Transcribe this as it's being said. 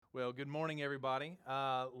Well, good morning, everybody.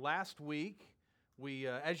 Last week,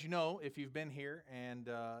 as you know, if you've been here, and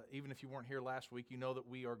even if you weren't here last week, you know that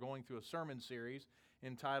we are going through a sermon series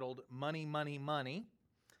entitled Money, Money, Money.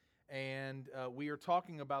 And we are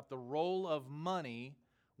talking about the role of money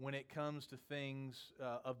when it comes to things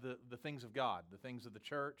of the things of God, the things of the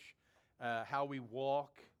church, how we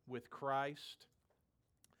walk with Christ,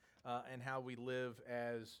 and how we live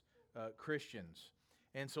as Christians.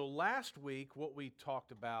 And so last week, what we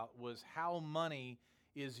talked about was how money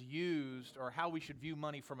is used, or how we should view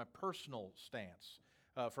money from a personal stance,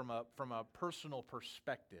 from a personal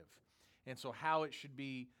perspective. And so how it should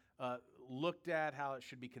be looked at, how it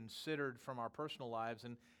should be considered from our personal lives.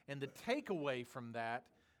 And the takeaway from that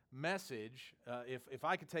message, if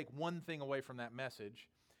I could take one thing away from that message,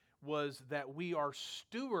 was that we are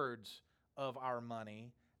stewards of our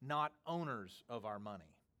money, not owners of our money.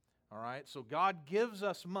 All right, so God gives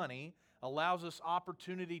us money, allows us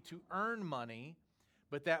opportunity to earn money,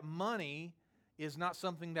 but that money is not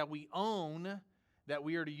something that we own, that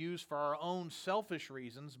we are to use for our own selfish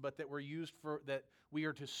reasons, but that we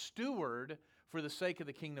are to steward for the sake of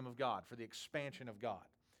the kingdom of God, for the expansion of God.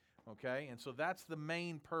 Okay, and so that's the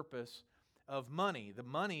main purpose of money. The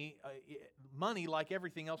money, like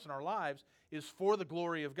everything else in our lives, is for the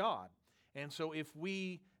glory of God. And so if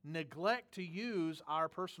we neglect to use our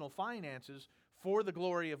personal finances for the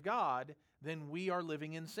glory of God, then we are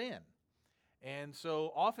living in sin. And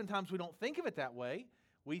so oftentimes we don't think of it that way.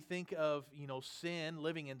 We think of, sin,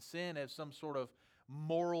 living in sin, as some sort of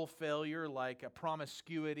moral failure, like a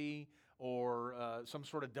promiscuity or some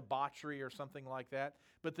sort of debauchery or something like that.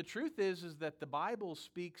 But the truth is that the Bible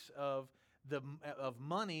speaks of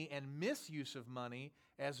money and misuse of money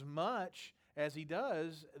as much as he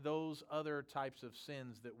does those other types of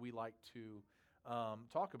sins that we like to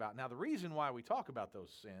talk about. Now, the reason why we talk about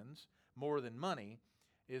those sins more than money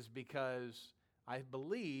is because I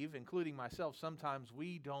believe, including myself, sometimes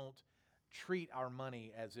we don't treat our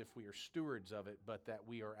money as if we are stewards of it, but that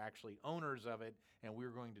we are actually owners of it, and we're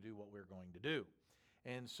going to do what we're going to do.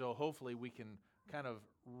 And so hopefully we can kind of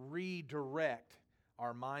redirect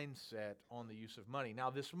our mindset on the use of money. Now,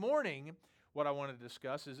 this morning, what I want to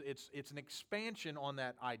discuss is it's an expansion on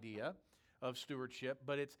that idea of stewardship,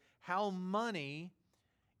 but it's how money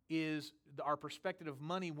is our perspective of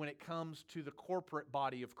money when it comes to the corporate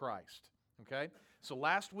body of Christ. Okay? So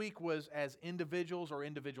last week was as individuals or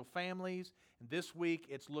individual families, and this week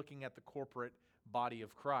it's looking at the corporate body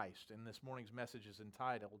of Christ. And this morning's message is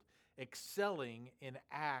entitled Excelling in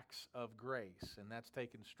Acts of Grace, and that's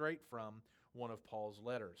taken straight from one of Paul's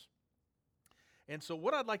letters. And so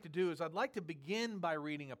what I'd like to do is I'd like to begin by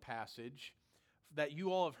reading a passage that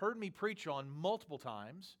you all have heard me preach on multiple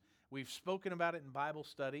times. We've spoken about it in Bible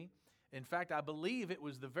study. In fact, I believe it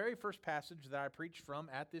was the very first passage that I preached from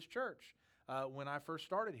at this church when I first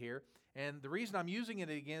started here. And the reason I'm using it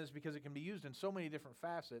again is because it can be used in so many different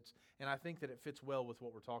facets, and I think that it fits well with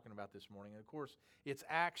what we're talking about this morning. And of course, it's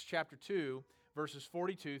Acts chapter 2, verses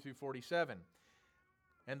 42 through 47.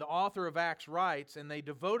 And the author of Acts writes, "And they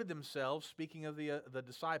devoted themselves," speaking of the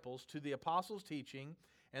disciples, "to the apostles' teaching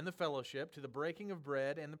and the fellowship, to the breaking of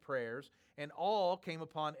bread and the prayers, and all came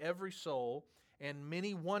upon every soul, and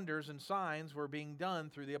many wonders and signs were being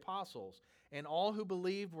done through the apostles. And all who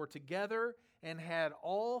believed were together and had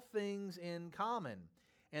all things in common.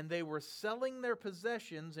 And they were selling their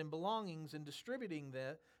possessions and belongings and distributing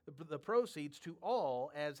the proceeds to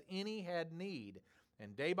all as any had need.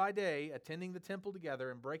 And day by day, attending the temple together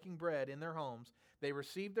and breaking bread in their homes, they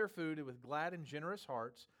received their food with glad and generous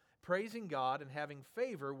hearts, praising God and having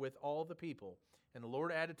favor with all the people. And the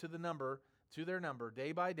Lord added to their number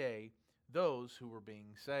day by day those who were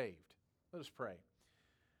being saved." Let us pray.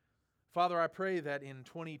 Father, I pray that in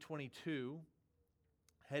 2022,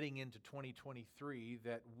 heading into 2023,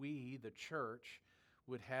 that we, the church,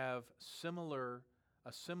 would have a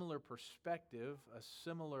similar perspective, a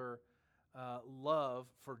similar love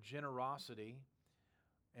for generosity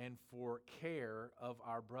and for care of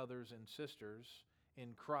our brothers and sisters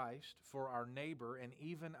in Christ, for our neighbor and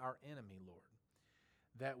even our enemy, Lord.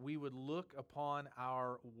 That we would look upon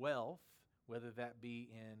our wealth, whether that be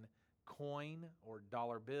in coin or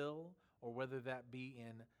dollar bill, or whether that be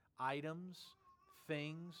in items,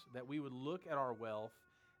 things, that we would look at our wealth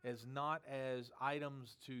as not as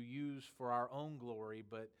items to use for our own glory,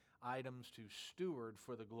 but items to steward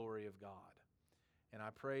for the glory of God. And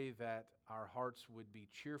I pray that our hearts would be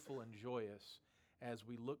cheerful and joyous as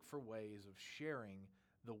we look for ways of sharing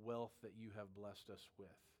the wealth that you have blessed us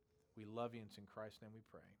with. We love you, and it's in Christ's name we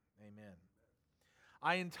pray. Amen.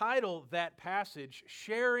 I entitled that passage,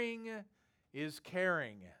 "Sharing is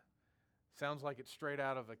Caring." Sounds like it's straight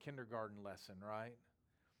out of a kindergarten lesson, right?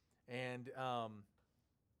 And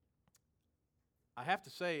I have to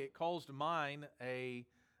say, it calls to mind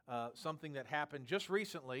something that happened just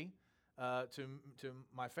recently to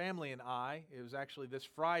my family and I. It was actually this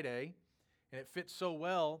Friday, and it fits so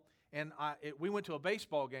well. And we went to a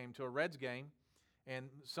baseball game, to a Reds game, and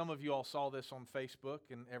some of you all saw this on Facebook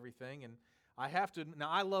and everything. And I have to, now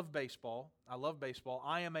I love baseball. I love baseball.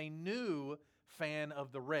 I am a new fan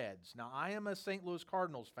of the Reds. Now I am a St. Louis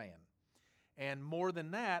Cardinals fan. And more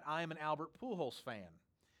than that, I am an Albert Pujols fan.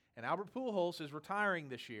 And Albert Pujols is retiring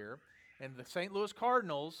this year, and the St. Louis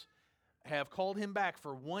Cardinals have called him back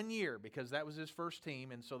for 1 year because that was his first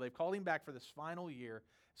team, and so they've called him back for this final year,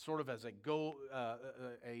 sort of as a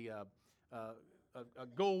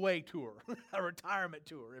go-away tour, a retirement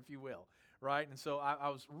tour, if you will, right? And so I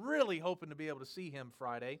was really hoping to be able to see him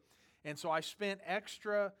Friday, and so I spent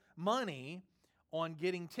extra money on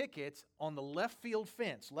getting tickets on the left field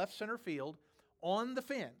fence, left center field, on the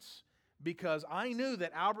fence, because I knew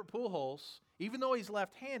that Albert Pujols, even though he's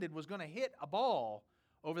left-handed, was going to hit a ball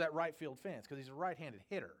over that right field fence because he's a right-handed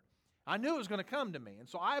hitter. I knew it was going to come to me, and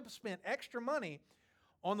so I spent extra money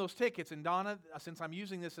on those tickets. And Donna, since I'm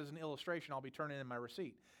using this as an illustration, I'll be turning in my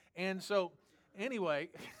receipt. And so, anyway,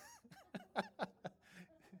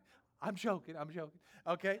 I'm joking.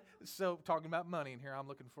 Okay, so talking about money in here, I'm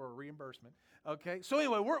looking for a reimbursement. Okay, so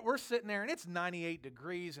anyway, we're sitting there, and it's 98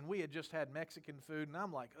 degrees, and we had just had Mexican food, and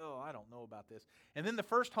I'm like, oh, I don't know about this. And then the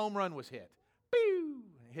first home run was hit. Pew!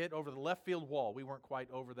 Hit over the left field wall. We weren't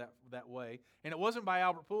quite over that way. And it wasn't by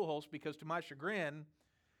Albert Pujols because, to my chagrin,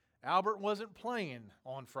 Albert wasn't playing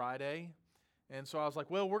on Friday. And so I was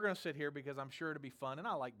like, well, we're going to sit here because I'm sure it'll be fun, and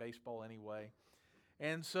I like baseball anyway.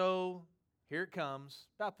 And so here it comes,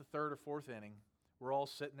 about the third or fourth inning. We're all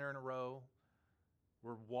sitting there in a row.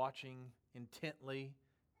 We're watching intently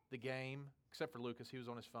the game, except for Lucas. He was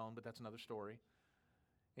on his phone, but that's another story.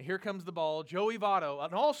 And here comes the ball. Joey Votto,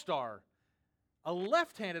 an all-star, a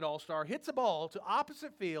left-handed all-star, hits a ball to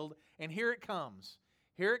opposite field, and here it comes.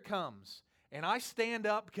 Here it comes. And I stand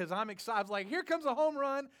up because I'm excited. I was like, here comes a home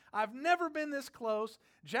run. I've never been this close.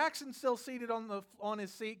 Jackson's still seated on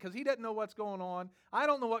his seat because he doesn't know what's going on. I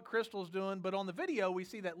don't know what Crystal's doing, but on the video we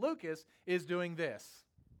see that Lucas is doing this.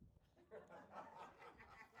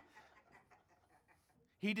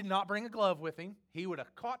 He did not bring a glove with him. He would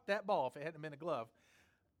have caught that ball if it hadn't been a glove.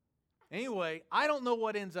 Anyway, I don't know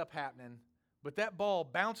what ends up happening, but that ball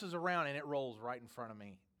bounces around and it rolls right in front of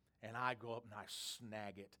me. And I go up and I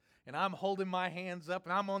snag it. And I'm holding my hands up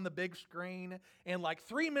and I'm on the big screen. And like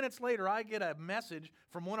 3 minutes later, I get a message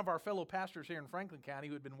from one of our fellow pastors here in Franklin County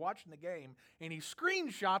who had been watching the game. And he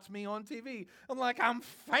screenshots me on TV. I'm like, I'm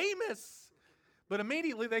famous. But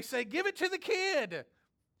immediately they say, give it to the kid.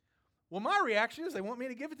 Well, my reaction is they want me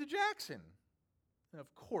to give it to Jackson. And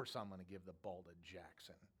of course I'm going to give the ball to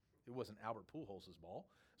Jackson. It wasn't Albert Pujols' ball.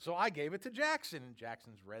 So I gave it to Jackson, and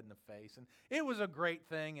Jackson's red in the face. And it was a great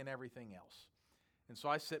thing and everything else. And so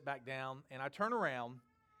I sit back down, and I turn around,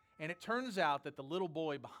 and it turns out that the little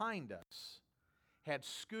boy behind us had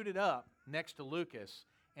scooted up next to Lucas,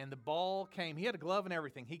 and the ball came. He had a glove and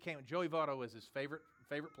everything. He came. Joey Votto was his favorite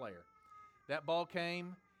player. That ball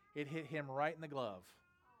came. It hit him right in the glove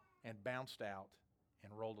and bounced out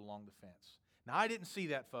and rolled along the fence. Now, I didn't see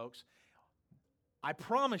that, folks. I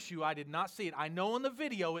promise you I did not see it. I know in the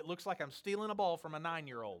video it looks like I'm stealing a ball from a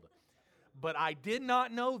 9-year-old. But I did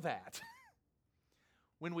not know that.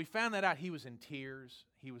 When we found that out, he was in tears.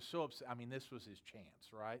 He was so upset. I mean, this was his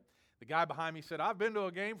chance, right? The guy behind me said, I've been to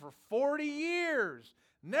a game for 40 years.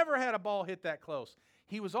 Never had a ball hit that close.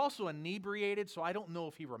 He was also inebriated, so I don't know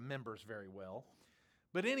if he remembers very well.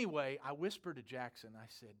 But anyway, I whispered to Jackson. I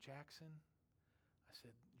said, Jackson,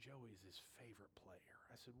 Joey's his favorite player.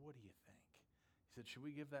 I said, what do you think? He said, should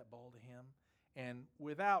we give that ball to him? And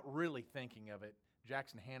without really thinking of it,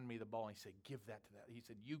 Jackson handed me the ball and he said, give that to that. He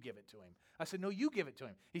said, you give it to him. I said, no, you give it to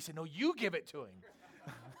him. He said, no, you give it to him.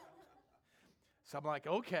 So I'm like,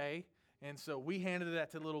 okay. And so we handed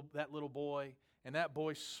that to that little boy, and that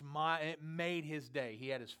boy smiled. It made his day. He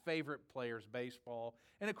had his favorite players, baseball.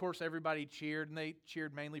 And of course, everybody cheered, and they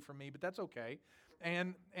cheered mainly for me, but that's okay.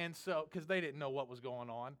 And so, because they didn't know what was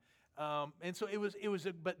going on. And so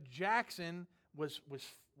but Jackson was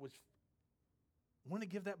wanted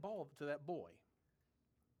to give that ball to that boy.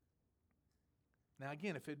 Now,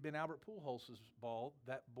 again, if it had been Albert Pujols' ball,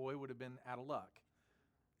 that boy would have been out of luck.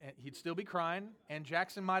 And he'd still be crying, and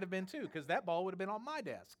Jackson might have been too, because that ball would have been on my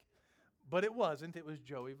desk. But it wasn't. It was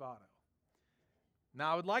Joey Votto.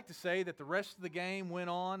 Now, I would like to say that the rest of the game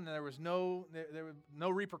went on, and there were no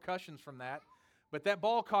repercussions from that. But that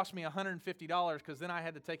ball cost me $150 because then I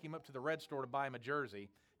had to take him up to the Red store to buy him a jersey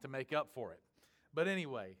to make up for it. But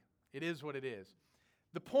anyway, it is what it is.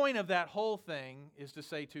 The point of that whole thing is to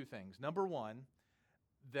say two things. Number one,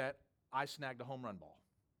 that I snagged a home run ball.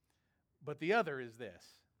 But the other is this,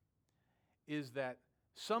 is that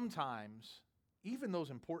sometimes, even those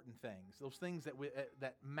important things, those things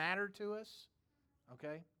that matter to us,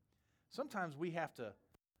 okay, sometimes we have to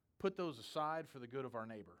put those aside for the good of our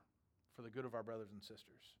neighbor, for the good of our brothers and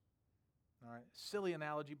sisters. All right, silly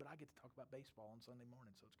analogy, but I get to talk about baseball on Sunday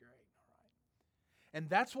morning, so it's great. All right, and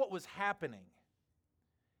that's what was happening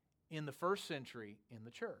in the first century in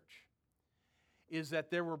the church, is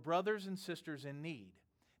that there were brothers and sisters in need.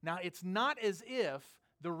 Now, it's not as if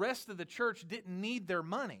the rest of the church didn't need their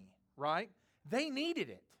money, right? They needed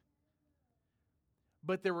it.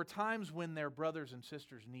 But there were times when their brothers and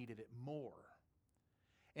sisters needed it more.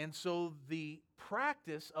 And so the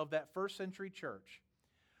practice of that first century church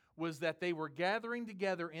was that they were gathering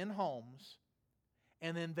together in homes,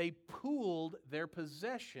 and then they pooled their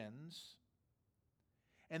possessions,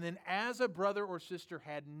 and then as a brother or sister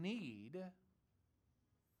had need,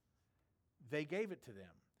 they gave it to them.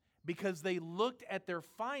 Because they looked at their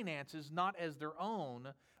finances not as their own,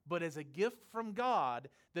 but as a gift from God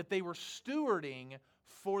that they were stewarding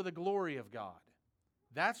for the glory of God.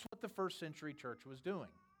 That's what the first century church was doing.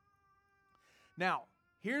 Now,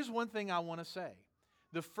 here's one thing I want to say.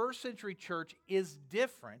 The first century church was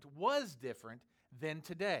different than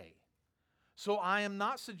today. So I am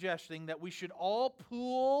not suggesting that we should all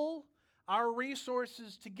pool our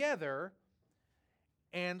resources together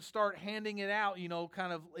and start handing it out,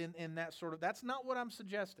 kind of in that sort of... That's not what I'm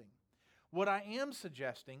suggesting. What I am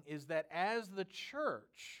suggesting is that as the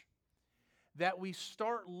church, that we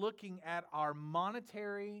start looking at our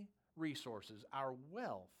monetary resources, our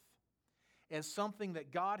wealth, as something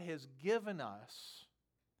that God has given us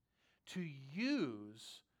to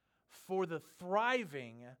use for the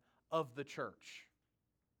thriving of the church.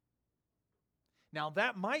 Now,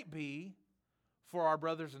 that might be for our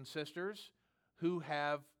brothers and sisters who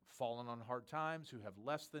have fallen on hard times, who have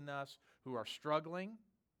less than us, who are struggling,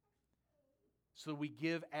 so we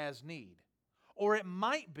give as need. Or it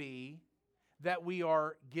might be that we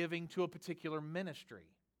are giving to a particular ministry,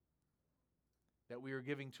 that we are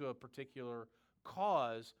giving to a particular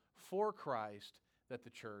cause for Christ that the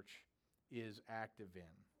church is active in.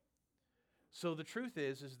 So the truth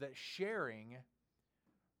is that sharing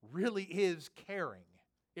really is caring.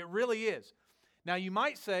 It really is. Now you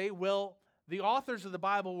might say, well, the authors of the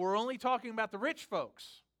Bible were only talking about the rich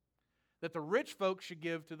folks, that the rich folks should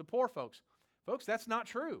give to the poor folks. Folks, that's not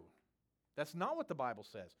true. That's not what the Bible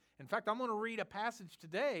says. In fact, I'm going to read a passage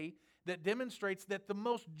today that demonstrates that the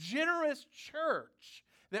most generous church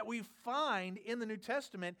that we find in the New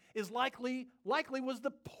Testament is likely was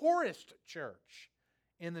the poorest church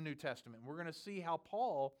in the New Testament. We're going to see how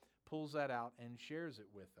Paul pulls that out and shares it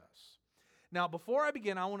with us. Now, before I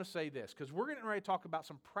begin, I want to say this, because we're getting ready to talk about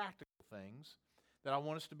some practical things that I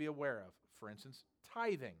want us to be aware of. For instance,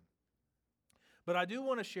 tithing. But I do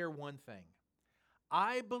want to share one thing.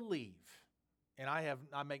 I believe, and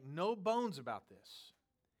I make no bones about this,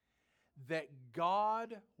 that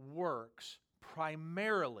God works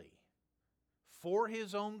primarily for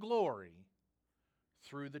His own glory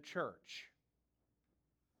through the church.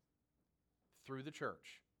 Through the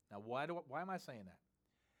church. Now, why am I saying that?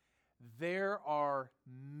 There are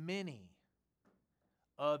many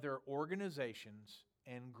other organizations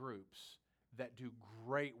and groups that do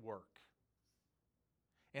great work.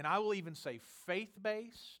 And I will even say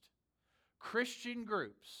faith-based, Christian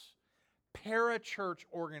groups, parachurch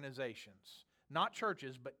organizations, not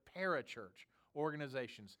churches, but parachurch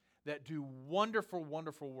organizations that do wonderful,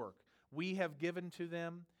 wonderful work. We have given to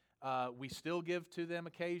them. We still give to them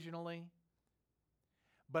occasionally.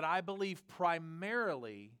 But I believe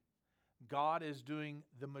primarily God is doing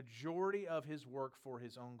the majority of His work for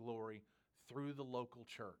His own glory through the local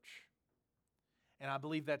church. And I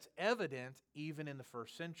believe that's evident even in the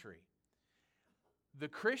first century. The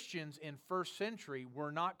Christians in first century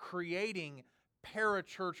were not creating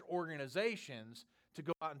parachurch organizations to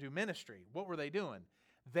go out and do ministry. What were they doing?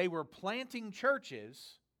 They were planting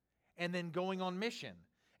churches and then going on mission.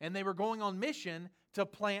 And they were going on mission to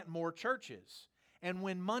plant more churches. And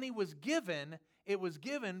when money was given, it was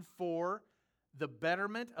given for the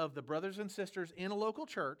betterment of the brothers and sisters in a local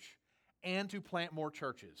church and to plant more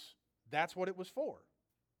churches. That's what it was for.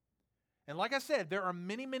 And like I said, there are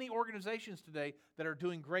many, many organizations today that are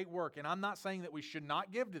doing great work, and I'm not saying that we should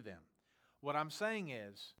not give to them. What I'm saying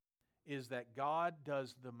is that God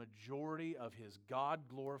does the majority of His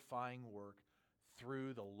God-glorifying work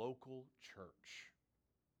through the local church.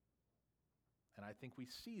 And I think we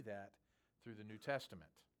see that through the New Testament.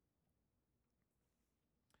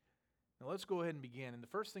 Now let's go ahead and begin. And the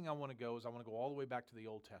first thing I want to go all the way back to the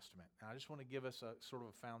Old Testament. And I just want to give us a sort of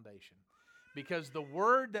a foundation. Because the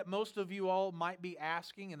word that most of you all might be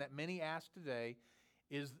asking and that many ask today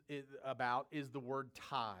is the word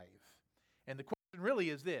tithe. And the question really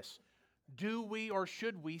is this: do we or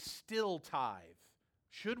should we still tithe?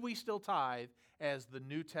 Should we still tithe as the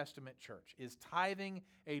New Testament church? Is tithing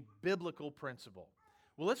a biblical principle?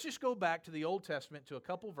 Well, let's just go back to the Old Testament to a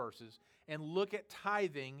couple verses and look at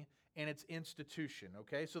tithing and its institution,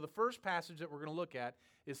 okay? So the first passage that we're going to look at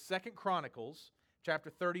is 2 Chronicles chapter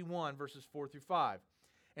 31, verses 4 through 5.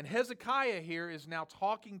 And Hezekiah here is now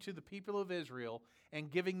talking to the people of Israel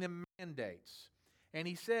and giving them mandates. And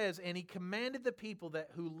he says, and he commanded the people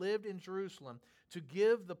who lived in Jerusalem to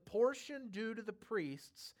give the portion due to the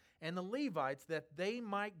priests and the Levites, that they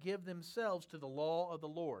might give themselves to the law of the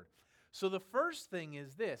Lord. So the first thing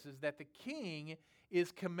is this, is that the king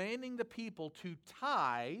is commanding the people to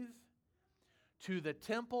tithe to the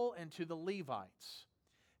temple and to the Levites.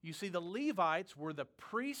 You see, the Levites were the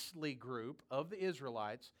priestly group of the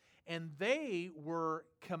Israelites, and they were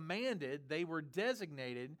commanded, they were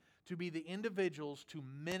designated to be the individuals to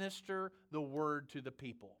minister the word to the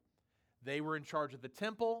people. They were in charge of the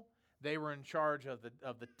temple. They were in charge of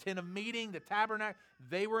the tent of meeting, the tabernacle.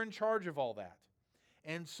 They were in charge of all that.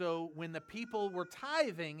 And so when the people were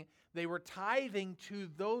tithing, they were tithing to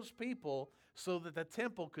those people so that the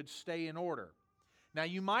temple could stay in order. Now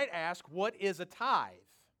you might ask, what is a tithe?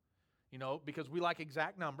 You know, because we like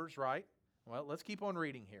exact numbers, right? Well, let's keep on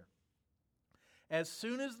reading here. As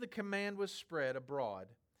soon as the command was spread abroad,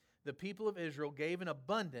 the people of Israel gave in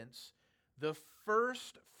abundance the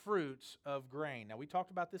first fruits of grain. Now, we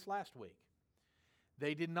talked about this last week.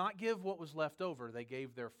 They did not give what was left over. They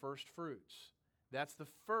gave their first fruits. That's the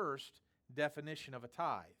first definition of a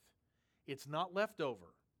tithe. It's not left over.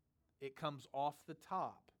 It comes off the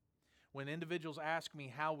top. When individuals ask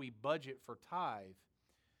me how we budget for tithe,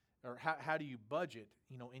 or how do you budget,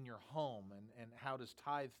 in your home, and how does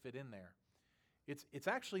tithe fit in there? It's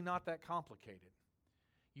actually not that complicated.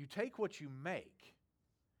 You take what you make,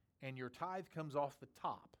 and your tithe comes off the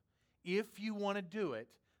top. If you want to do it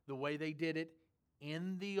the way they did it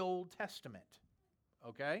in the Old Testament,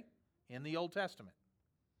 okay? In the Old Testament,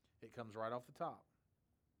 it comes right off the top.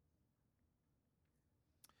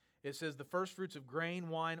 It says, the first fruits of grain,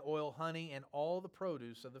 wine, oil, honey, and all the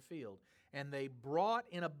produce of the field. And they brought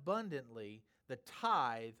in abundantly the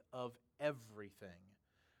tithe of everything.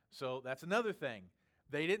 So that's another thing.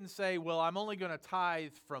 They didn't say, well, I'm only going to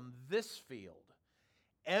tithe from this field.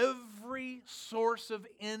 Every source of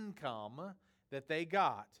income that they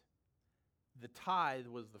got, the tithe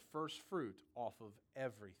was the first fruit off of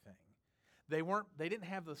everything. They didn't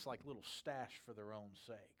have this like little stash for their own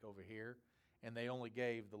sake over here, and they only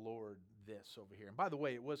gave the Lord this over here. And by the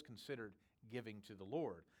way, it was considered giving to the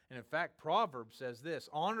Lord. And in fact, Proverbs says this: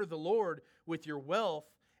 honor the Lord with your wealth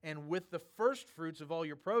and with the first fruits of all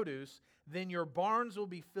your produce, then your barns will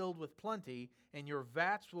be filled with plenty, and your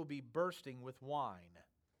vats will be bursting with wine.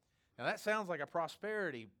 Now that sounds like a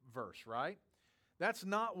prosperity verse, right? That's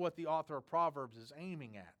not what the author of Proverbs is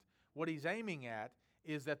aiming at. What he's aiming at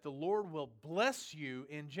is that the Lord will bless you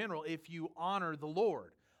in general if you honor the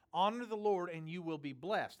Lord. Honor the Lord and you will be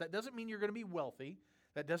blessed. That doesn't mean you're going to be wealthy.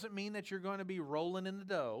 That doesn't mean that you're going to be rolling in the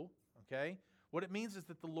dough, okay? What it means is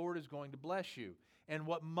that the Lord is going to bless you. And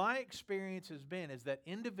what my experience has been is that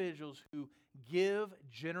individuals who give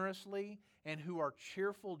generously and who are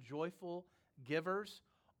cheerful, joyful givers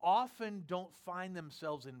often don't find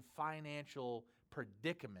themselves in financial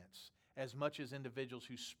predicaments as much as individuals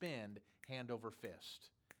who spend hand over fist.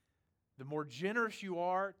 The more generous you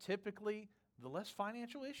are, typically, the less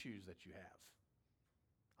financial issues that you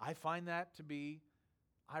have. I find that to be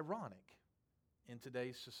ironic in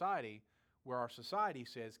today's society, where our society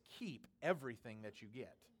says, keep everything that you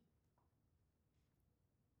get.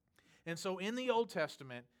 And so in the Old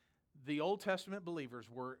Testament believers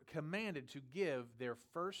were commanded to give their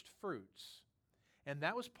first fruits, and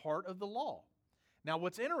that was part of the law. Now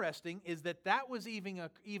what's interesting is that was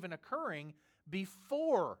even occurring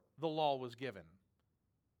before the law was given.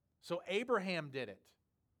 So Abraham did it.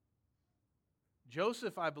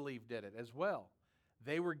 Joseph, I believe, did it as well.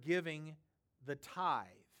 They were giving the tithe,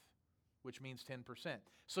 which means 10%.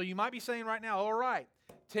 So you might be saying right now, all right,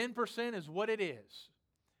 10% is what it is.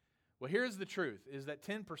 Well, here's the truth, is that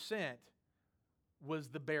 10% was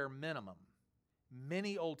the bare minimum.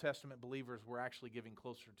 Many Old Testament believers were actually giving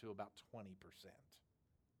closer to about 20%.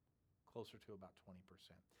 Closer to about 20%.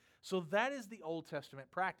 So that is the Old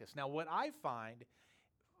Testament practice. Now, what I find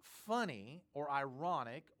funny or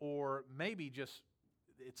ironic, or maybe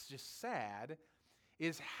it's just sad,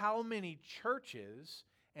 is how many churches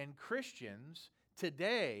and Christians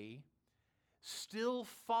today still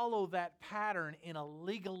follow that pattern in a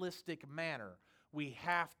legalistic manner. We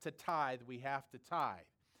have to tithe, we have to tithe.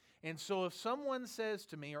 And so if someone says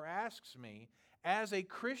to me or asks me, as a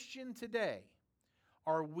Christian today,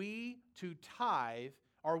 are we to tithe,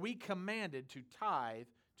 are we commanded to tithe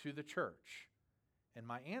to the church? And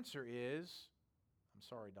my answer is, I'm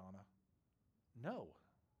sorry, Donna, no,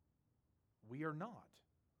 we are not.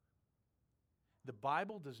 The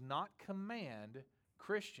Bible does not command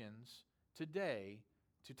Christians today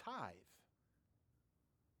to tithe.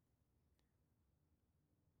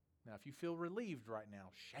 Now, if you feel relieved right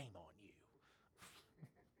now, shame on you.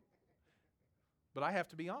 But I have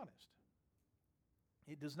to be honest.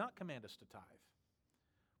 It does not command us to tithe.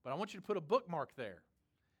 But I want you to put a bookmark there,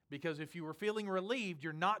 because if you were feeling relieved,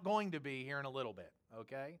 you're not going to be here in a little bit,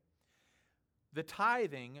 okay? The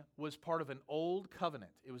tithing was part of an old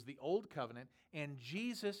covenant. It was the old covenant, and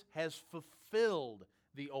Jesus has fulfilled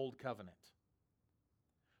the old covenant.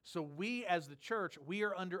 So we as the church, we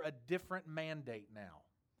are under a different mandate now.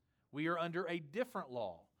 We are under a different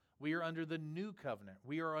law. We are under the new covenant.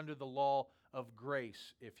 We are under the law of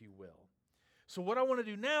grace, if you will. So what I want to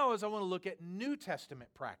do now is I want to look at New Testament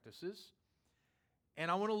practices, and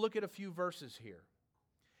I want to look at a few verses here.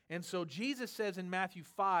 And so Jesus says in Matthew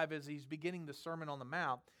 5, as he's beginning the Sermon on the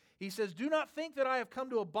Mount, he says, "Do not think that I have come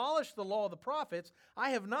to abolish the law of the prophets.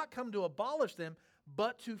 I have not come to abolish them,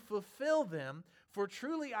 but to fulfill them. For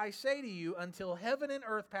truly I say to you, until heaven and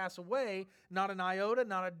earth pass away, not an iota,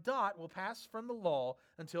 not a dot will pass from the law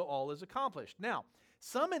until all is accomplished." Now,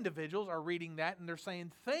 some individuals are reading that and they're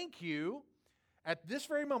saying, thank you, at this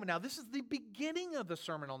very moment. Now, this is the beginning of the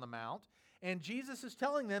Sermon on the Mount, and Jesus is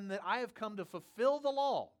telling them that I have come to fulfill the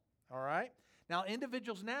law. All right? Now,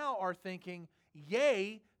 individuals now are thinking,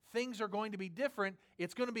 yay, things are going to be different.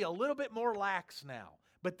 It's going to be a little bit more lax now.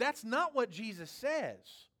 But that's not what Jesus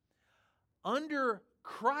says. Under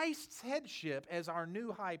Christ's headship as our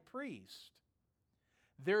new high priest,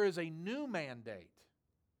 there is a new mandate.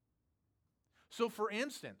 So, for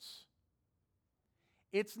instance,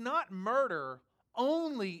 it's not murder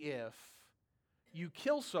only if you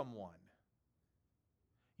kill someone.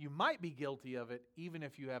 You might be guilty of it even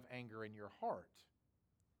if you have anger in your heart.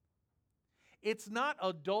 It's not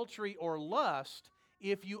adultery or lust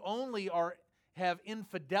if you only have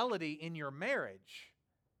infidelity in your marriage.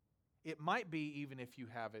 It might be even if you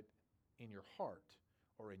have it in your heart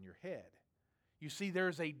or in your head. You see,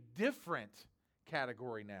 there's a different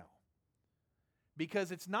category now.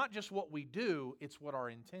 Because it's not just what we do, it's what our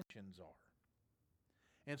intentions are.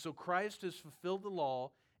 And so Christ has fulfilled the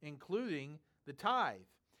law, including the tithe,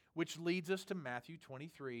 which leads us to Matthew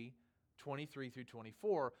 23 through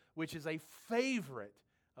 24, which is a favorite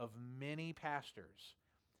of many pastors.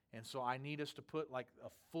 And so I need us to put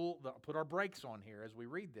put our brakes on here as we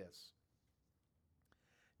read this.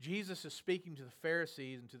 Jesus is speaking to the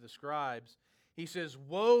Pharisees and to the scribes. He says,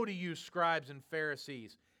 "Woe to you, scribes and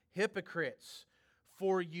Pharisees, hypocrites!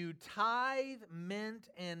 For you tithe mint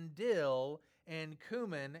and dill and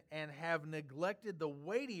cumin, and have neglected the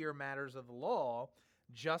weightier matters of the law,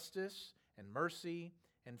 justice and mercy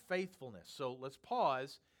and faithfulness." So let's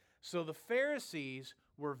pause. So the Pharisees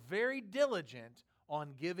were very diligent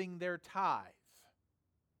on giving their tithe,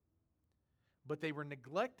 but they were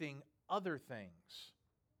neglecting other things: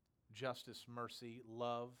 justice, mercy,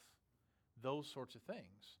 love, those sorts of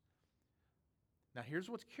things. Now here's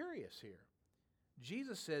what's curious here.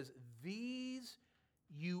 Jesus says, these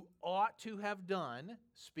you ought to have done,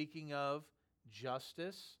 speaking of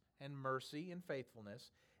justice and mercy and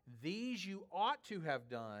faithfulness, these you ought to have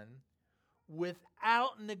done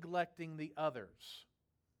without neglecting the others.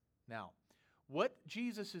 Now, what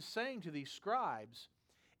Jesus is saying to these scribes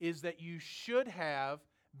is that you should have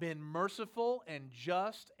been merciful and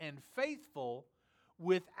just and faithful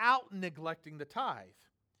without neglecting the tithe.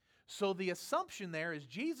 So the assumption there is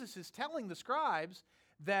Jesus is telling the scribes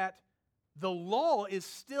that the law is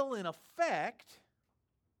still in effect,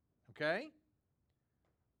 okay?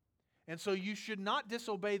 And so you should not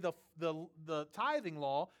disobey the tithing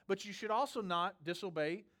law, but you should also not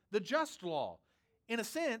disobey the just law. In a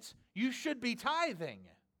sense, you should be tithing.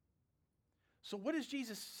 So what is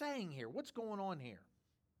Jesus saying here? What's going on here?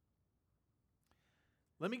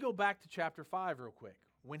 Let me go back to chapter 5 real quick.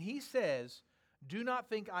 When he says, "Do not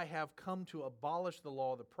think I have come to abolish the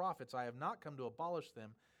law of the prophets. I have not come to abolish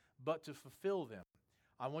them, but to fulfill them."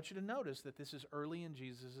 I want you to notice that this is early in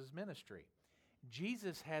Jesus' ministry.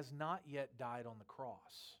 Jesus has not yet died on the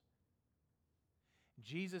cross.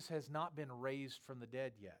 Jesus has not been raised from the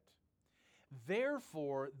dead yet.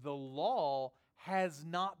 Therefore, the law has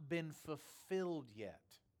not been fulfilled yet.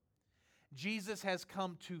 Jesus has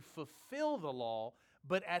come to fulfill the law,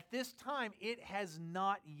 but at this time it has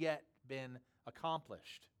not yet been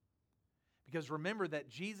accomplished. Because remember that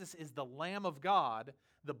Jesus is the Lamb of God,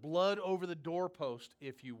 the blood over the doorpost,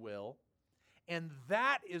 if you will, and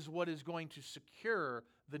that is what is going to secure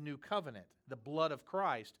the new covenant, the blood of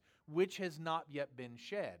Christ, which has not yet been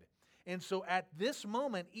shed. And so at this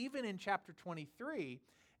moment, even in chapter 23,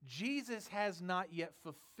 Jesus has not yet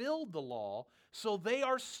fulfilled the law, so they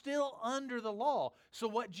are still under the law. So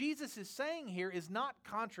what Jesus is saying here is not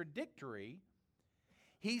contradictory.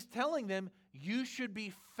 He's telling them, you should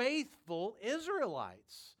be faithful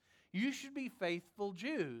Israelites. You should be faithful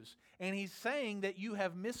Jews. And he's saying that you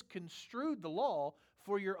have misconstrued the law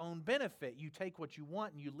for your own benefit. You take what you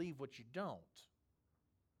want and you leave what you don't.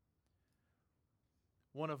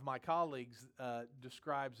 One of my colleagues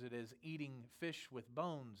describes it as eating fish with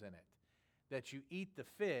bones in it. That you eat the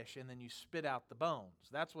fish and then you spit out the bones.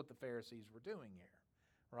 That's what the Pharisees were doing here,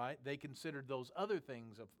 right? They considered those other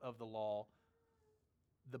things of the law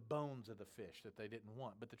the bones of the fish that they didn't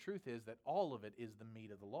want. But the truth is that all of it is the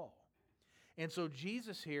meat of the law. And so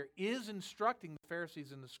Jesus here is instructing the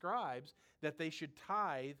Pharisees and the scribes that they should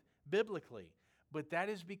tithe biblically. But that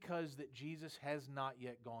is because that Jesus has not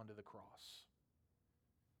yet gone to the cross.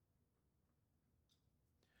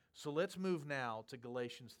 So let's move now to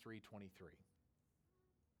Galatians 3:23.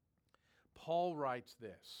 Paul writes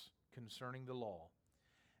this concerning the law.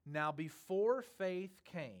 Now before faith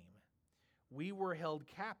came, we were held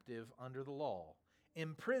captive under the law,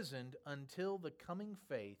 imprisoned until the coming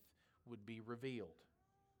faith would be revealed.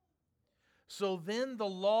 So then the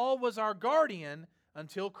law was our guardian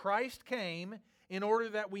until Christ came in order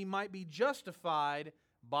that we might be justified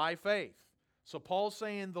by faith. So Paul's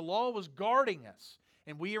saying the law was guarding us,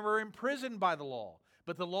 and we were imprisoned by the law,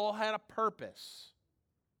 but the law had a purpose.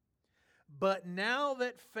 But now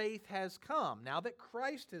that faith has come, now that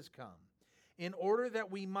Christ has come, in order that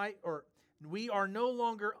we are no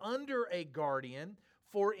longer under a guardian,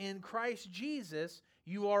 for in Christ Jesus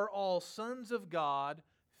you are all sons of God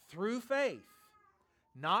through faith.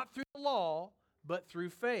 Not through the law, but through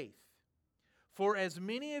faith. For as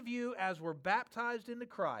many of you as were baptized into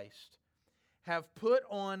Christ have put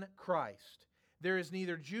on Christ. There is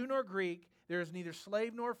neither Jew nor Greek, there is neither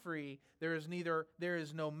slave nor free, there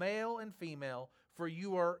is no male and female, for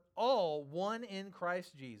you are all one in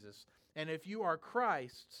Christ Jesus. And if you are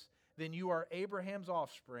Christ's, then you are Abraham's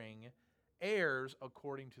offspring, heirs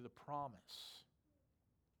according to the promise.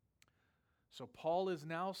 So Paul is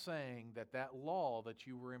now saying that that law that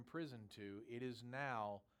you were imprisoned to, it is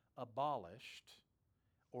now abolished,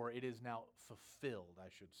 or it is now fulfilled, I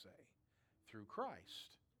should say, through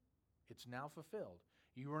Christ. It's now fulfilled.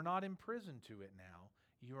 You are not imprisoned to it now.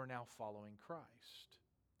 You are now following Christ.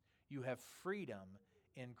 You have freedom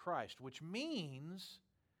in Christ, which means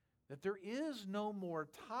that there is no more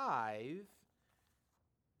tithe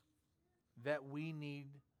that we need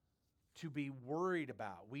to be worried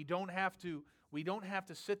about. We don't have to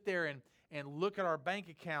sit there and look at our bank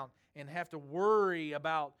account and have to worry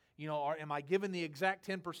about, am I giving the exact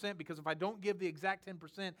 10%? Because if I don't give the exact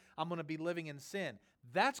 10%, I'm going to be living in sin.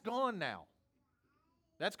 That's gone now.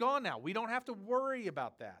 That's gone now. We don't have to worry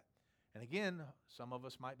about that. And again, some of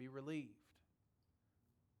us might be relieved.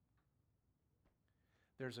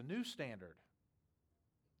 There's a new standard,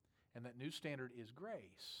 and that new standard is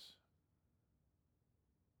grace.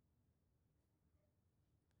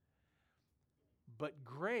 But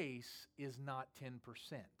grace is not 10%.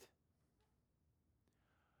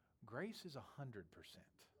 Grace is 100%.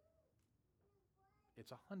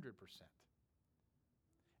 It's 100%.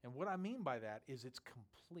 And what I mean by that is it's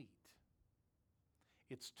complete.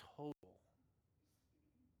 It's total.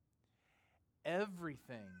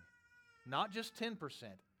 Everything, not just 10%,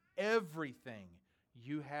 everything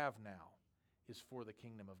you have now is for the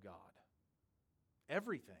kingdom of God.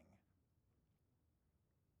 Everything.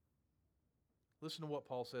 Listen to what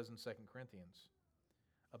Paul says in 2 Corinthians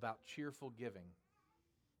about cheerful giving.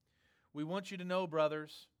 We want you to know,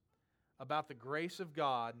 brothers, about the grace of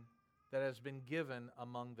God that has been given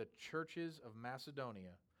among the churches of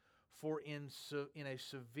Macedonia. For in a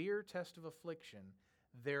severe test of affliction,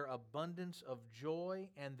 their abundance of joy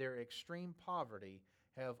and their extreme poverty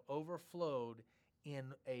have overflowed in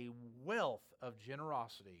a wealth of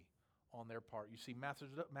generosity on their part. You see,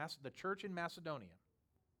 the church in Macedonia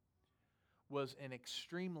was an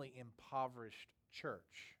extremely impoverished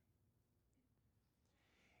church.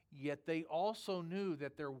 Yet they also knew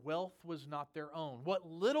that their wealth was not their own. What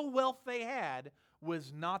little wealth they had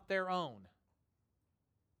was not their own.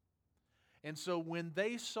 And so when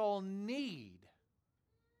they saw need,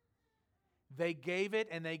 they gave it,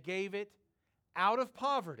 and they gave it out of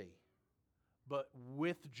poverty, but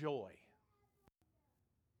with joy.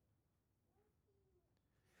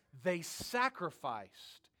 They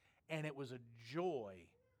sacrificed, and it was a joy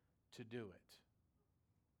to do it.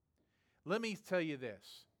 Let me tell you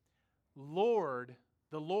this.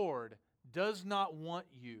 The Lord does not want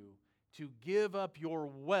you to give up your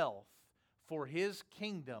wealth for His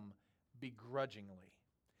kingdom begrudgingly.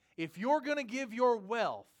 If you're going to give your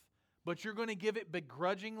wealth, but you're going to give it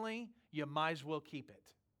begrudgingly, you might as well keep it.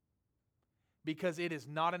 Because it is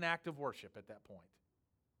not an act of worship at that point.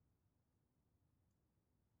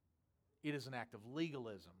 It is an act of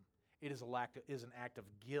legalism. It is an act of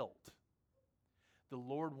guilt. The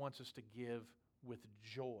Lord wants us to give with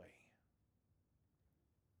joy.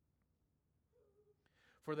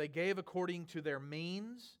 For they gave according to their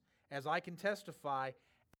means, as I can testify,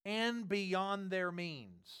 and beyond their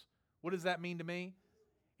means. What does that mean to me?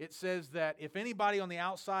 It says that if anybody on the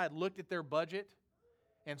outside looked at their budget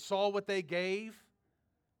and saw what they gave,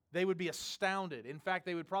 they would be astounded. In fact,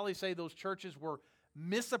 they would probably say those churches were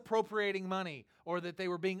misappropriating money, or that they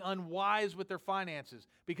were being unwise with their finances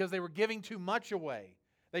because they were giving too much away.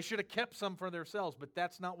 They should have kept some for themselves, but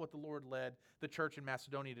that's not what the Lord led the church in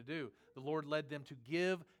Macedonia to do. The Lord led them to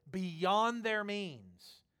give beyond their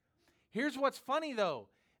means. Here's what's funny though.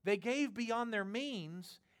 They gave beyond their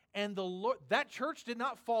means, and the Lord, that church did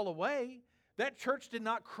not fall away. That church did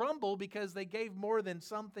not crumble because they gave more than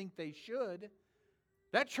some think they should.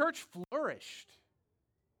 That church flourished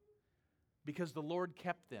because the Lord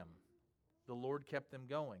kept them. The Lord kept them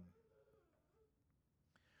going.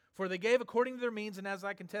 For they gave according to their means, and as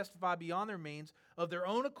I can testify, beyond their means, of their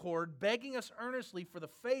own accord, begging us earnestly for the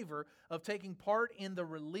favor of taking part in the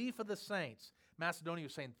relief of the saints. Macedonia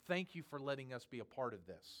was saying, thank you for letting us be a part of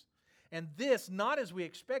this. And this, not as we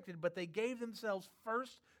expected, but they gave themselves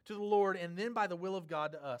first to the Lord, and then by the will of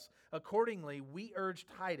God to us. Accordingly, we urge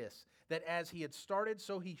Titus that as he had started,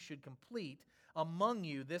 so he should complete among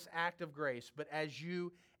you this act of grace. But as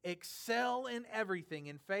you excel in everything,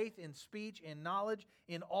 in faith, in speech, in knowledge,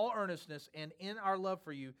 in all earnestness, and in our love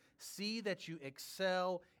for you, see that you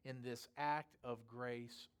excel in this act of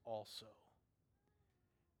grace also.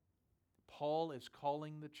 Paul is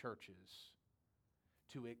calling the churches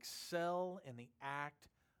to excel in the act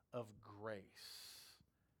of grace,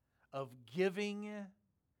 of giving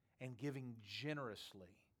and giving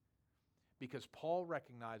generously. Because Paul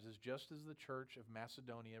recognizes, just as the church of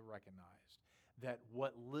Macedonia recognized, that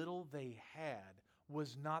what little they had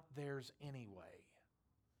was not theirs anyway.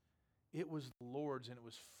 It was the Lord's, and it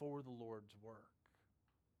was for the Lord's work.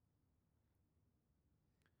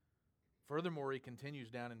 Furthermore, he continues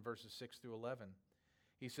down in verses 6 through 11.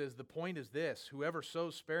 He says, the point is this: whoever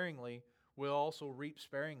sows sparingly will also reap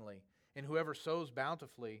sparingly, and whoever sows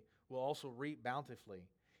bountifully will also reap bountifully.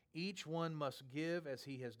 Each one must give as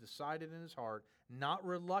he has decided in his heart, not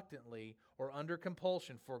reluctantly or under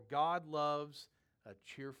compulsion, for God loves a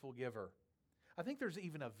cheerful giver. I think there's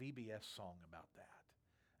even a VBS song about that,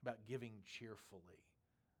 about giving cheerfully.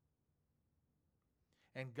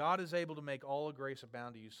 And God is able to make all grace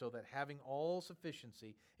abound to you, so that having all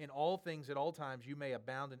sufficiency in all things at all times, you may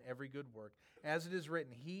abound in every good work. As it is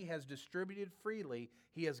written, He has distributed freely,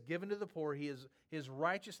 He has given to the poor, His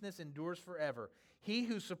righteousness endures forever. He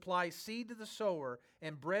who supplies seed to the sower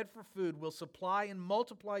and bread for food will supply and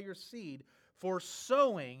multiply your seed for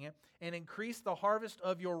sowing and increase the harvest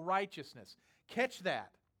of your righteousness. Catch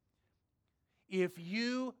that. If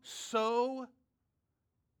you sow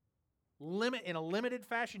in a limited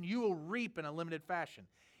fashion, you will reap in a limited fashion.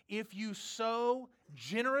 If you sow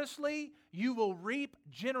generously, you will reap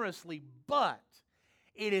generously, but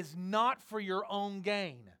it is not for your own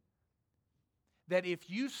gain. That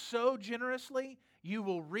if you sow generously, you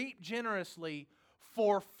will reap generously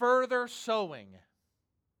for further sowing.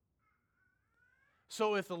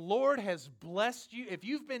 So if the Lord has blessed you, if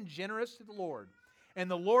you've been generous to the Lord,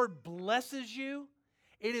 and the Lord blesses you,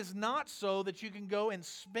 it is not so that you can go and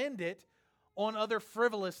spend it on other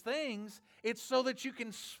frivolous things. It's so that you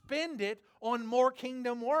can spend it on more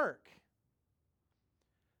kingdom work.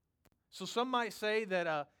 So some might say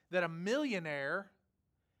that a millionaire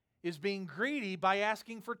is being greedy by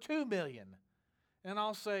asking for $2 million. And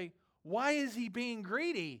I'll say, why is he being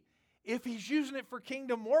greedy if he's using it for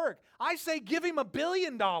kingdom work? I say give him $1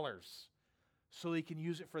 billion so he can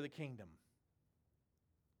use it for the kingdom.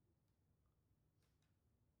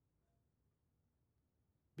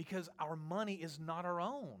 Because our money is not our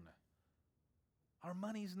own. Our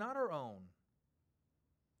money is not our own.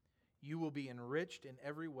 You will be enriched in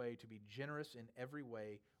every way to be generous in every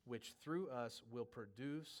way, which through us will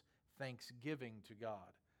produce thanksgiving to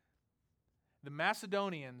God. The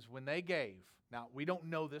Macedonians, when they gave, now we don't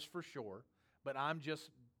know this for sure, but I'm just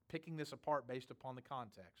picking this apart based upon the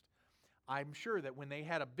context. I'm sure that when they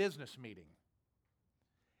had a business meeting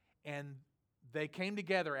and they came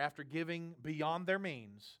together after giving beyond their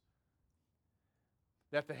means,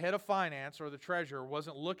 that the head of finance or the treasurer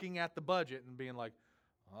wasn't looking at the budget and being like,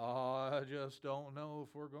 "Oh, I just don't know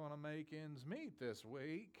if we're going to make ends meet this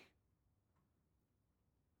week."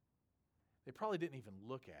 They probably didn't even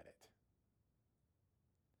look at it.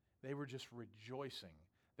 They were just rejoicing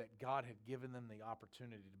that God had given them the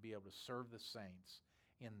opportunity to be able to serve the saints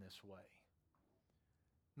in this way.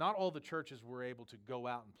 Not all the churches were able to go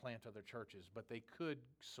out and plant other churches, but they could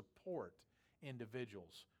support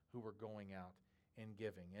individuals who were going out and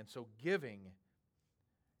giving. And so giving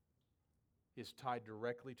is tied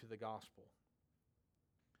directly to the gospel.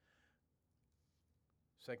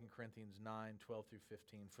 2 Corinthians 9:12 through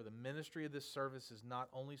 15. For the ministry of this service is not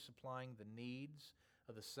only supplying the needs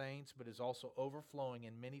of the saints, but is also overflowing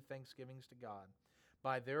in many thanksgivings to God.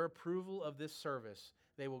 By their approval of this service,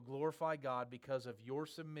 they will glorify God because of your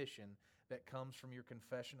submission that comes from your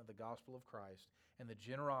confession of the gospel of Christ and the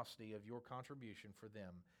generosity of your contribution for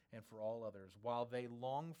them and for all others, while they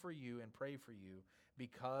long for you and pray for you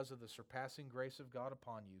because of the surpassing grace of God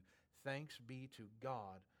upon you. Thanks be to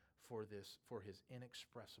God for his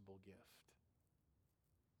inexpressible gift.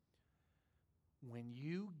 When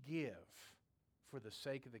you give for the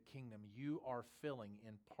sake of the kingdom, you are filling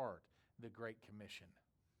in part the Great Commission.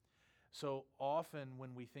 So often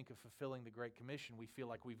when we think of fulfilling the Great Commission, we feel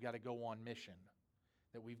like we've got to go on mission,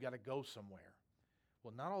 that we've got to go somewhere.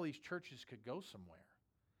 Well, not all these churches could go somewhere,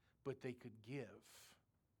 but they could give.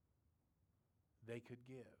 They could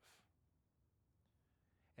give.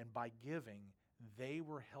 And by giving, they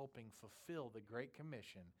were helping fulfill the Great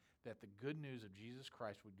Commission that the good news of Jesus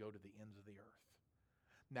Christ would go to the ends of the earth.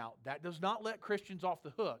 Now, that does not let Christians off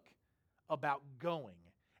the hook about going.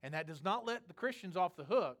 And that does not let the Christians off the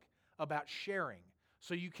hook about sharing.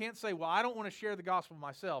 So you can't say, well, I don't want to share the gospel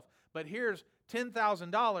myself, but here's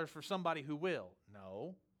 $10,000 for somebody who will.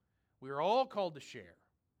 No. We are all called to share.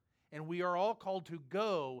 And we are all called to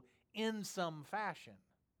go in some fashion.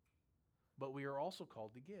 But we are also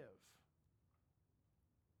called to give.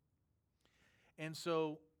 And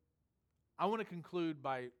so I want to conclude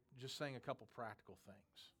by just saying a couple practical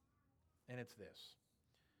things. And it's this.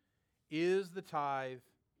 Is the tithe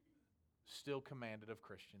still commanded of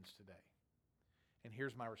Christians today? And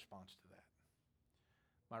here's my response to that.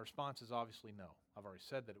 My response is obviously no. I've already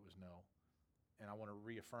said that it was no, and I want to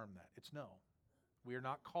reaffirm that. It's no. We are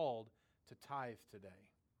not called to tithe today.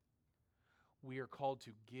 We are called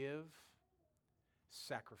to give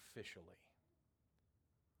sacrificially.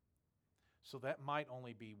 So that might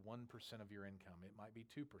only be 1% of your income. It might be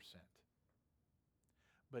 2%.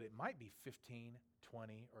 But it might be 15,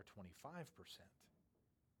 20, or 25%.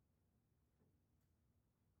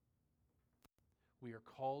 We are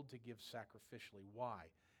called to give sacrificially. Why?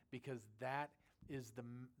 Because that is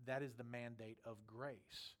the mandate of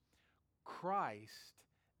grace. Christ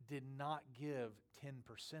did not give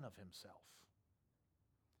 10% of himself.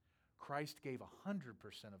 Christ gave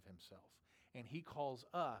 100% of himself. And he calls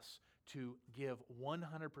us to give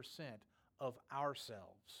 100% of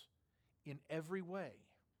ourselves in every way.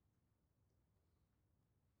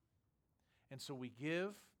 And so we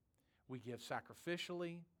give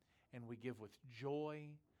sacrificially, and we give with joy,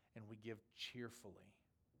 and we give cheerfully.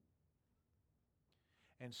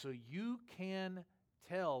 And so you can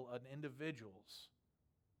tell an individual's,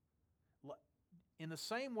 in the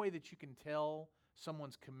same way that you can tell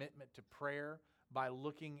someone's commitment to prayer by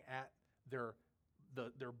looking at their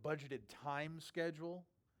budgeted time schedule.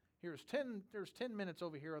 There's 10 minutes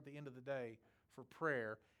over here at the end of the day for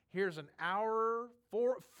prayer. Here's an hour,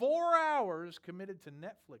 4 hours committed to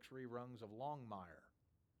Netflix reruns of Longmire.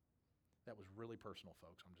 That was really personal,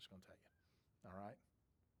 folks. I'm just going to tell you. All right?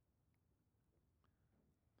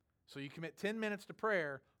 So you commit 10 minutes to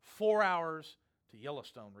prayer, 4 hours to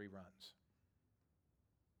Yellowstone reruns.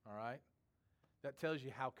 All right? That tells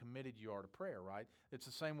you how committed you are to prayer, right? It's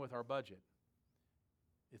the same with our budget.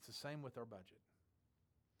 It's the same with our budget.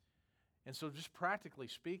 And so just practically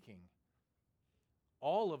speaking,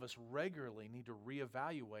 all of us regularly need to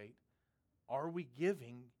reevaluate, are we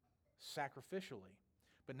giving sacrificially?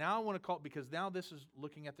 But now I want to call, because now this is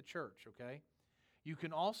looking at the church, okay? You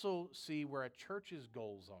can also see where a church's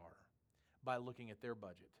goals are by looking at their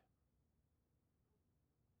budget.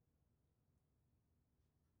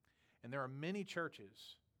 And there are many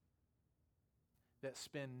churches that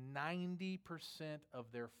spend 90% of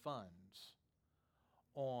their funds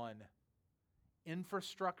on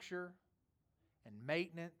infrastructure and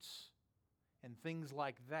maintenance and things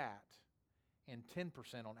like that, and 10%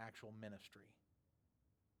 on actual ministry.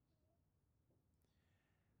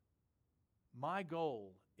 My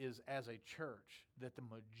goal is, as a church, that the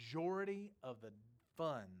majority of the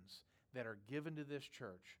funds that are given to this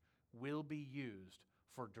church will be used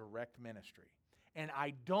for direct ministry. And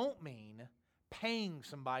I don't mean paying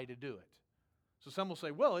somebody to do it. So some will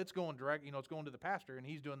say, well, it's going direct, it's going to the pastor and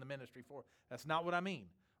he's doing the ministry for it. That's not what I mean.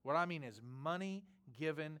 What I mean is money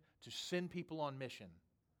given to send people on mission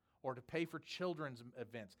or to pay for children's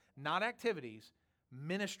events. Not activities,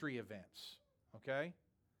 ministry events. Okay?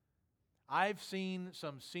 I've seen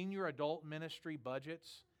some senior adult ministry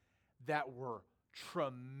budgets that were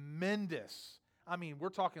tremendous. I mean, we're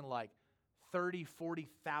talking like $30,000,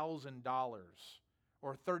 $40,000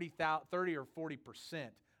 or 30 or 40%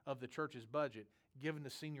 of the church's budget given to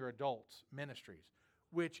senior adults ministries,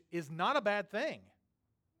 which is not a bad thing.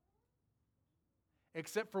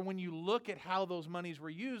 Except for when you look at how those monies were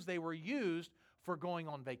used, they were used for going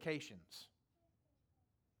on vacations.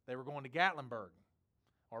 They were going to Gatlinburg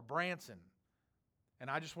or Branson. And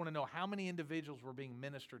I just want to know how many individuals were being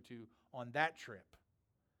ministered to on that trip.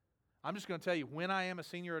 I'm just going to tell you, when I am a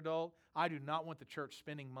senior adult, I do not want the church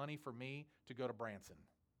spending money for me to go to Branson.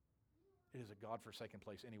 It is a godforsaken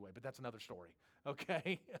place anyway, but that's another story,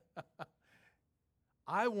 okay?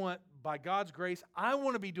 I want, by God's grace, I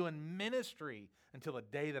want to be doing ministry until the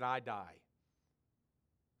day that I die.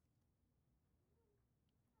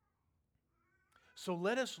 So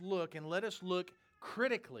let us look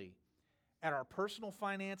critically at our personal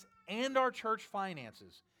finance and our church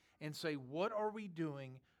finances and say, what are we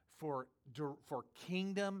doing for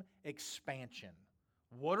kingdom expansion?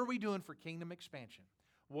 What are we doing for kingdom expansion?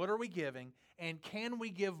 What are we giving? And can we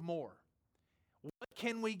give more? What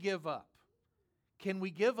can we give up? Can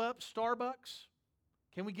we give up Starbucks?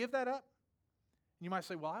 Can we give that up? You might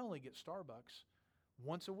say, well, I only get Starbucks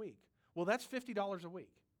once a week. Well, that's $50 a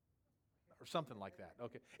week or something like that.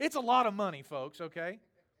 Okay, it's a lot of money, folks, okay?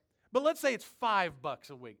 But let's say it's $5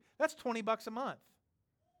 a week. That's $20 a month.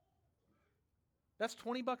 That's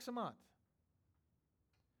 $20 a month.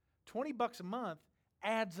 $20 a month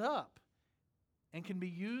adds up and can be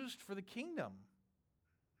used for the kingdom.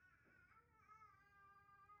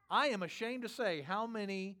 I am ashamed to say how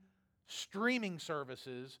many streaming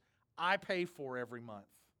services I pay for every month.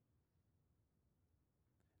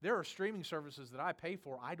 There are streaming services that I pay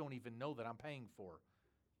for I don't even know that I'm paying for.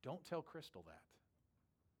 Don't tell Crystal that.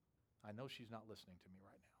 I know she's not listening to me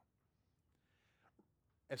right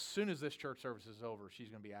now. As soon as this church service is over, she's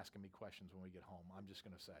going to be asking me questions when we get home. I'm just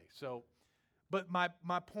going to say. So, but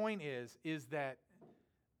my point is that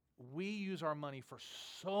we use our money for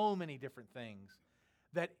so many different things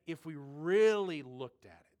that if we really looked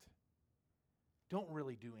at it, don't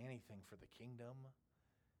really do anything for the kingdom.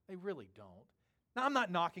 They really don't. Now, I'm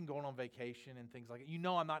not knocking going on vacation and things like that. You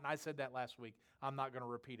know I'm not, and I said that last week. I'm not going to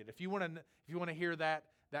repeat it. If you want to hear that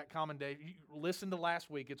commendation, listen to last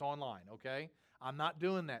week. It's online, okay? I'm not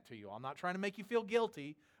doing that to you. I'm not trying to make you feel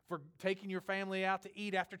guilty for taking your family out to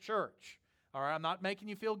eat after church. All right? I'm not making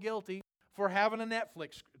you feel guilty for having a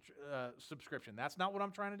Netflix subscription. That's not what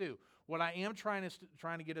I'm trying to do. What I am trying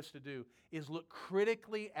to get us to do is look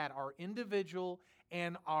critically at our individual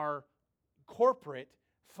and our corporate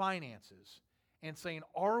finances and saying,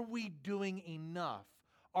 are we doing enough?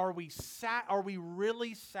 Are we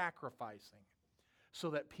really sacrificing so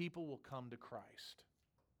that people will come to Christ?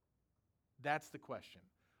 That's the question.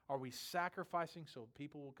 Are we sacrificing so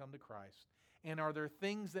people will come to Christ? And are there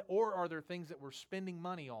things that we're spending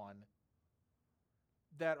money on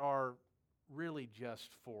that are really just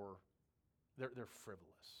for, they're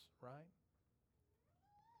frivolous, right?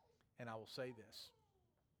 And I will say this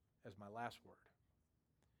as my last word.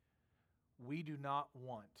 We do not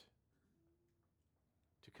want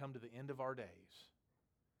to come to the end of our days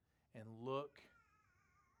and look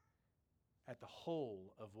at the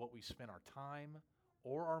whole of what we spend our time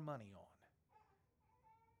or our money on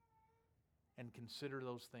and consider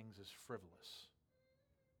those things as frivolous.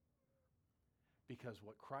 Because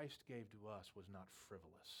what Christ gave to us was not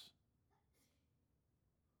frivolous.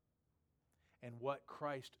 And what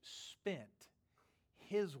Christ spent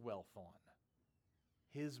His wealth on,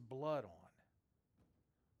 His blood on,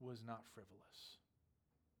 was not frivolous.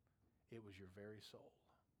 It was your very soul.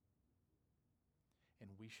 And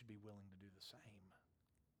we should be willing to do the same.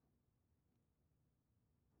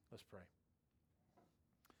 Let's pray.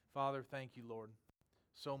 Father, thank you, Lord,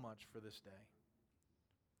 so much for this day.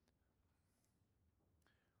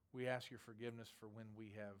 We ask your forgiveness for when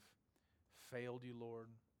we have failed you, Lord,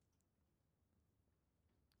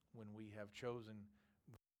 when we have chosen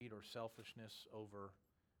greed or selfishness over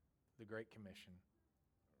the Great Commission.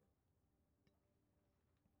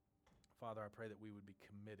 Father, I pray that we would be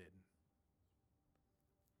committed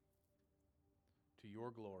to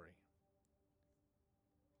your glory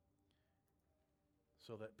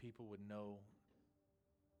so that people would know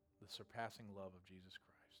the surpassing love of Jesus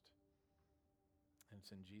Christ. And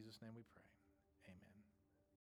it's in Jesus' name we pray.